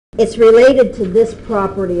It's related to this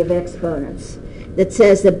property of exponents that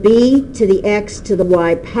says that b to the x to the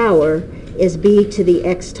y power is b to the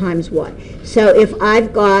x times y. So if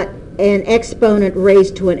I've got an exponent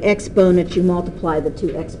raised to an exponent, you multiply the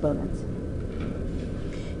two exponents.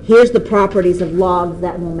 Here's the properties of logs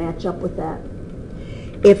that will match up with that.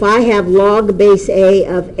 If I have log base a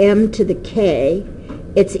of m to the k,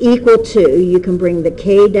 it's equal to, you can bring the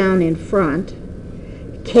k down in front,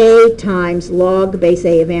 k times log base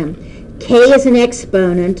a of m. K is an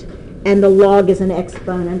exponent and the log is an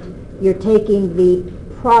exponent. You're taking the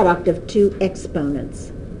product of two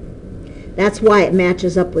exponents. That's why it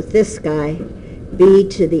matches up with this guy. B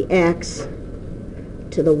to the x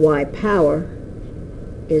to the y power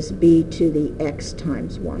is b to the x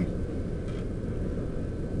times y.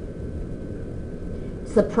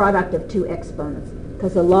 It's the product of two exponents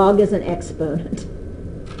because the log is an exponent.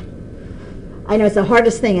 I know it's the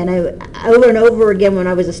hardest thing, and over and over again when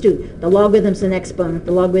I was a student, the logarithm's an exponent,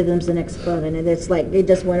 the logarithm's an exponent, and it's like it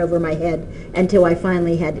just went over my head until I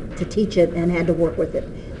finally had to teach it and had to work with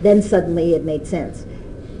it. Then suddenly it made sense.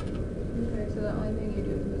 Okay, so the only thing you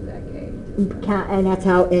do is move that k. And that's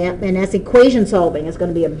how, and that's equation solving. It's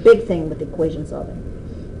going to be a big thing with equation solving.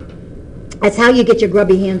 That's how you get your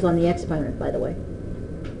grubby hands on the exponent, by the way,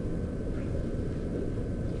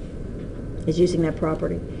 is using that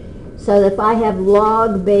property. So if I have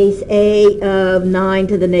log base a of 9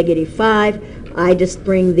 to the negative 5, I just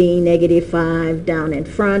bring the negative 5 down in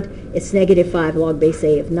front. It's negative 5 log base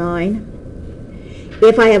a of 9.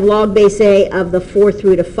 If I have log base a of the 4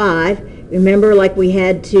 through to 5, remember like we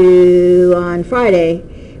had to on Friday,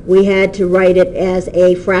 we had to write it as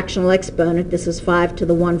a fractional exponent. This is 5 to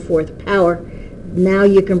the 1/4 power. Now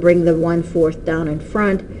you can bring the 1/4 down in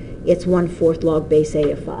front. It's 1/4 log base a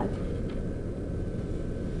of 5.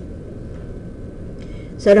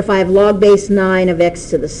 So if I have log base 9 of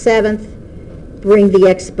x to the 7th, bring the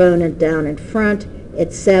exponent down in front,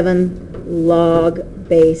 it's 7 log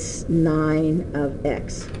base 9 of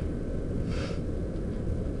x.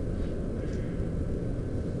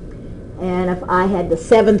 And if I had the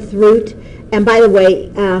 7th root, and by the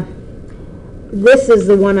way, this is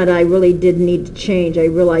the one that I really did need to change. I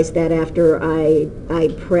realized that after I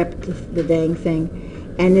prepped the dang thing.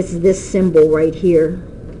 And it's this symbol right here.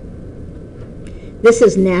 This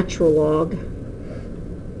is natural log.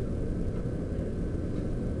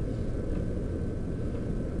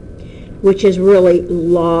 Which is really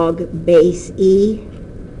log base E.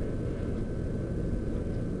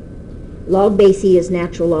 Log base E is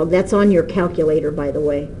natural log. That's on your calculator, by the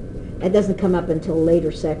way. That doesn't come up until a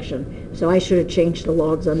later section. So I should have changed the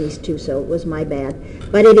logs on these two, so it was my bad.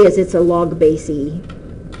 But it is, it's a log base E.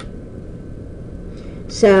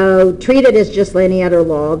 So treat it as just any other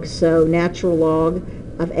log. So natural log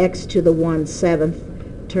of x to the 1/7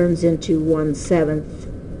 turns into 1/7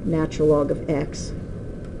 natural log of x.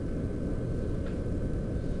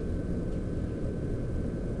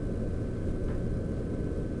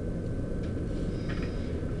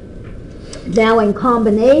 Now in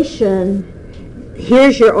combination,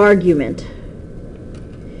 here's your argument.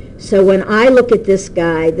 So when I look at this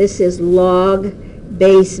guy, this is log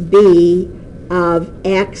base b of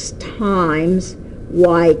x times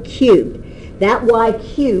y cubed. That y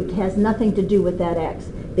cubed has nothing to do with that x,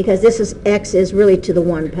 because this is x is really to the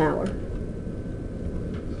 1 power.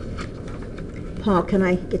 Paul, can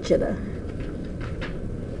I get you to...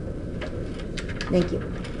 Thank you.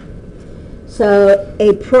 So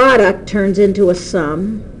a product turns into a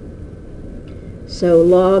sum. So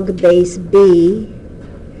log base b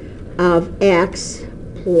of x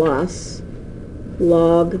plus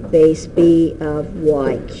log base b of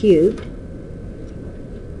y cubed.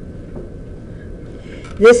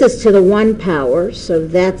 This is to the 1 power, so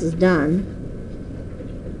that's done.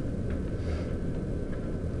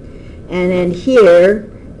 And then here,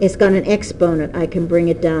 it's got an exponent. I can bring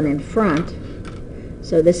it down in front.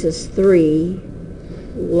 So this is 3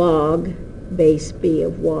 log base b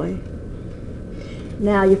of y.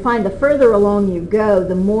 Now you find the further along you go,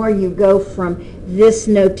 the more you go from this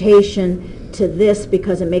notation to this,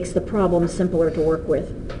 because it makes the problem simpler to work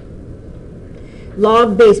with.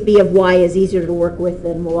 Log base b of y is easier to work with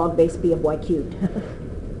than log base b of y cubed.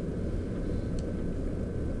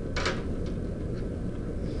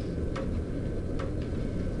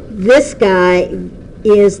 This guy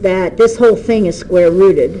is that this whole thing is square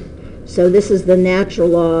rooted. So this is the natural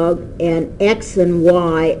log, and x and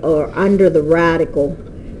y are under the radical.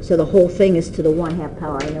 So the whole thing is to the 1/2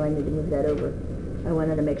 power. I know I need to move that over. I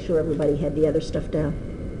wanted to make sure everybody had the other stuff down.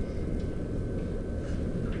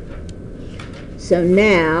 So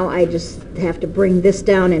now I just have to bring this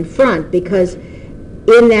down in front, because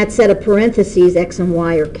in that set of parentheses, x and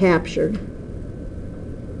y are captured.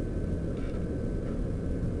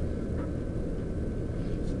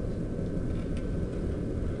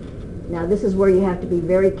 Now, this is where you have to be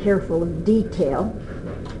very careful of detail,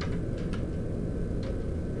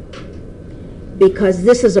 because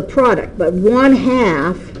this is a product, but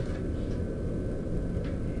 1/2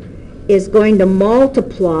 is going to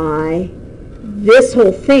multiply this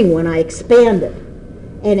whole thing when I expand it,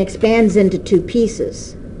 and expands into two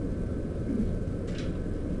pieces.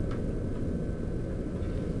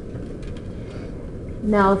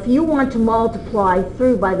 Now, if you want to multiply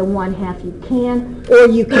through by the 1/2, you can, or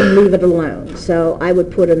you can leave it alone. So I would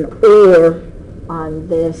put an or on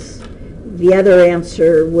this. The other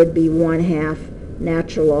answer would be 1/2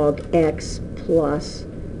 natural log x plus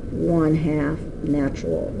 1/2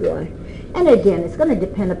 natural log y. And again, it's going to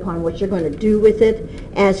depend upon what you're going to do with it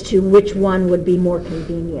as to which one would be more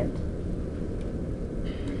convenient.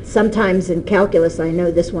 Sometimes in calculus, I know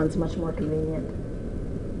this one's much more convenient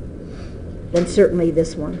than certainly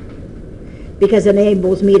this one, because it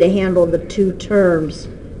enables me to handle the two terms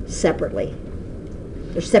separately.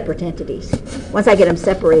 They're separate entities. Once I get them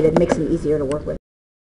separated, it makes them easier to work with.